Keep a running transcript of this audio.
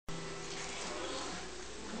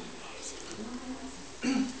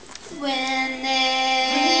When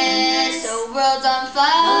this whole world's on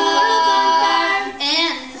fire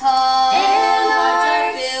and hearts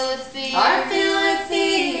are filled with fear.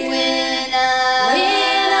 When I see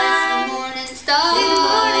the morning star,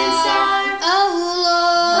 oh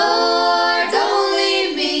Lord, don't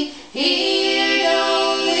leave me here,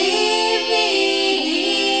 don't leave me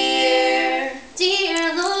here.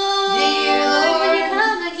 Dear Lord, when you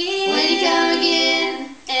come again,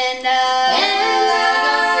 and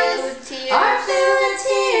are filled with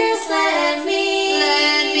tears, let me,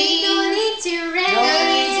 don't need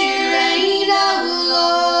to rain, oh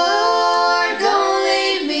Lord, don't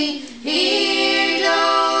leave me here,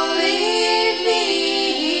 don't leave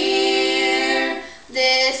me here.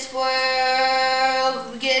 This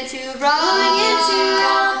world will get too wrong,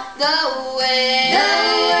 the way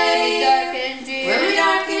dark and dreary,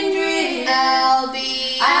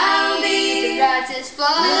 I'll be the righteous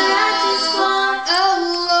flock,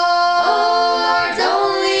 oh Lord,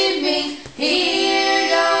 don't leave me here,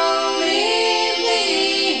 don't leave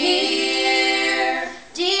me here.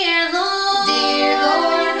 Dear Lord,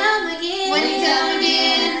 when you come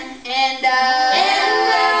again, and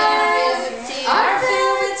are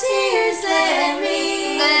filled with tears, let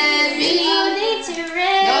me,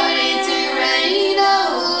 don't need to rain, oh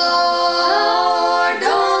Lord,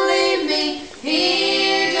 don't leave me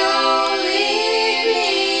here, don't leave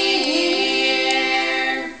me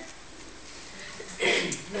here.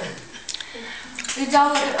 Did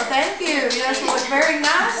y'all look? Thank you. You guys look very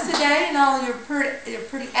nice today, and all your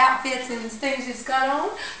pretty outfits and things you just got on.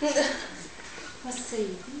 Let's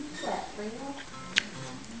see. Flat rail.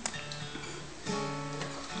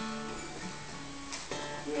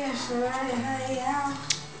 Yes, right. Hey, Al.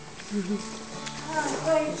 Oh,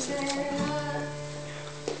 thanks, Dad.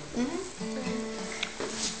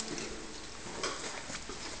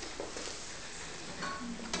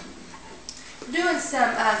 Doing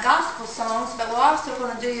some gospel songs, but we're also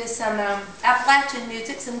going to do some Appalachian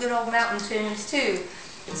music, some good old mountain tunes too.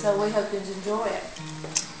 So we hope you enjoy it.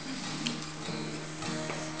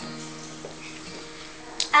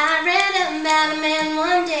 I read about a man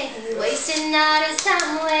one day, he wasted not his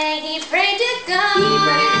time away. He prayed to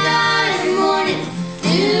God every morning,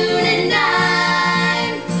 noon and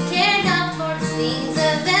night. He cared not for the things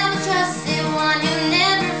of them, trusted one who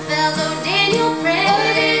never fails. Oh, Daniel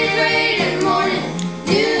prayed every morning,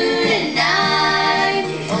 noon and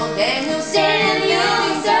night. Oh, Daniel served,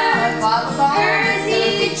 as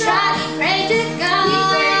he tried, he prayed to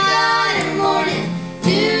God every morning,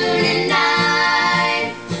 noon and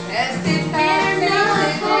night.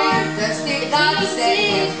 God said,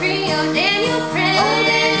 oh, Daniel prayed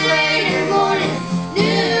every morning,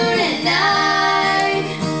 noon and night.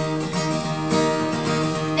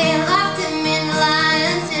 They locked him in the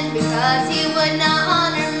lion's den because he would not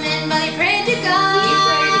honor men, but he prayed to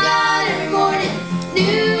God every morning,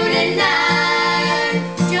 noon and night.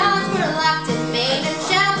 Jaws were locked and made and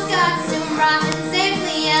shouts God soon brought him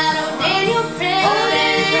safely out. Oh,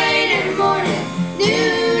 Daniel prayed every morning,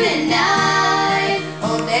 noon and night.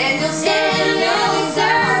 oh, Daniel said,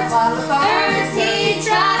 First he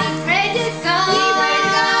tried, he prayed to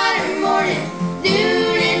God every morning,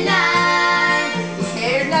 noon and night. he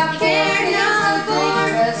cared not for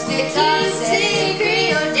trusted the God king's said,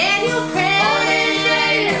 decree. Oh, Daniel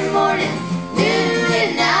prayed every morning, noon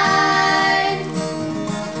and night.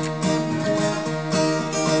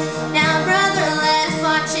 Now, brother, let us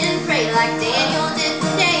watch and pray like Daniel did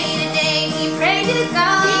from day to day. He prayed to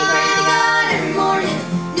God every morning,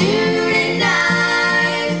 noon and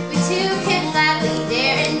night. We too can gladly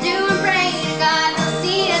dare and do and pray to God, he'll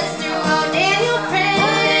see us through. Oh, Daniel prayed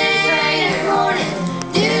every morning,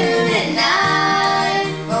 noon and night.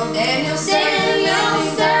 oh, Daniel said,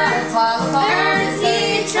 As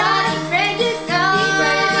he tried, he prayed to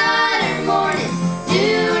God every morning,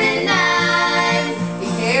 noon and night. he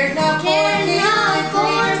cared not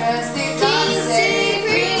for trusted God King's said,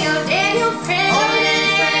 decree. Oh, Daniel prayed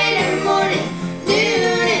every morning,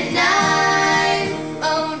 noon and night.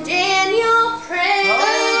 Oh, Daniel prayed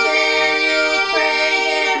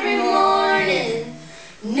every morning,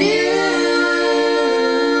 noon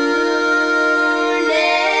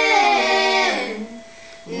and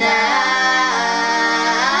night.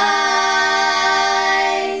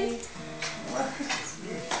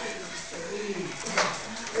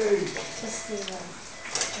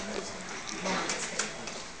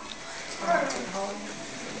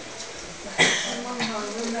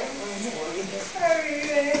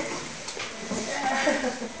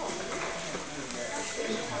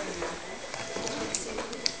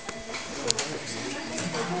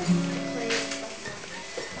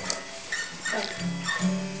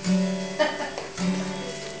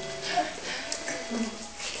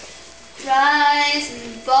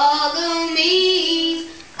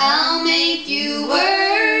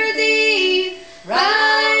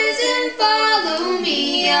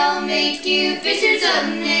 you fishers of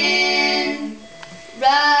men.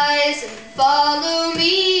 Rise and follow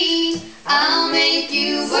me, I'll make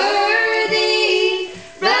you worthy.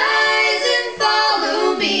 Rise and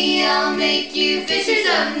follow me, I'll make you fishers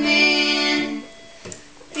of men.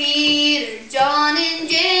 Peter, John, and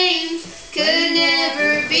James could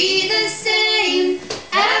never be the same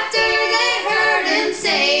after they heard him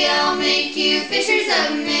say, I'll make you fishers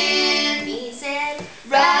of men. He said,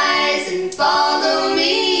 rise and follow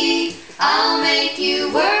me, I'll make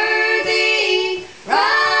you worthy.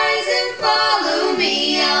 Rise and follow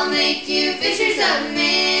me, I'll make you fishers of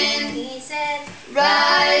men. He said,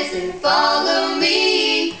 rise and follow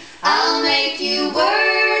me, I'll make you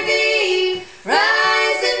worthy.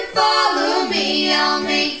 Rise and follow me, I'll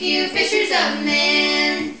make you fishers of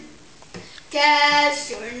men.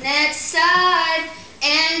 Cast your nets aside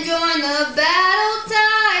and join the battle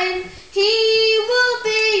tide. He will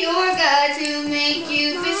be your guide to make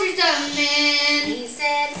you fishers of men. He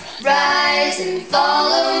said, rise and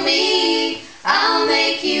follow me, I'll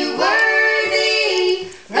make you worthy.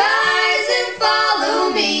 Rise and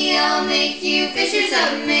follow me, I'll make you fishers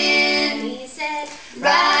of men. He said,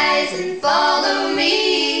 rise and follow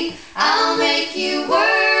me, I'll make you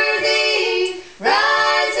worthy.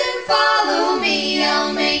 Rise and follow me,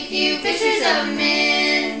 I'll make you fishers of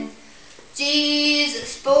men.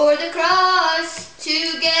 Jesus bore the cross,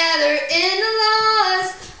 together in the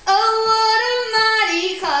loss. Oh, what a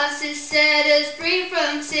mighty cost to set us free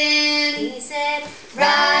from sin. He said,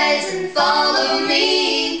 rise and follow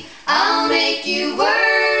me, I'll make you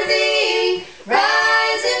worthy.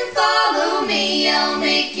 Rise and follow me, I'll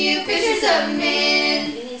make you fishers of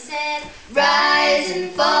men. He said, rise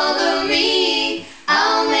and follow me,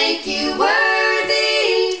 I'll make you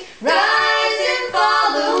worthy. Rise and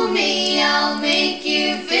follow me, I'll make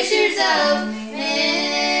you fishers of men.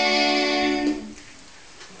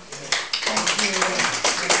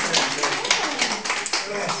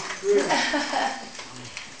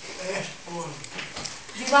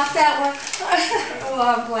 Did you like that one? Oh,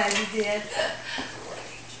 I'm glad you did.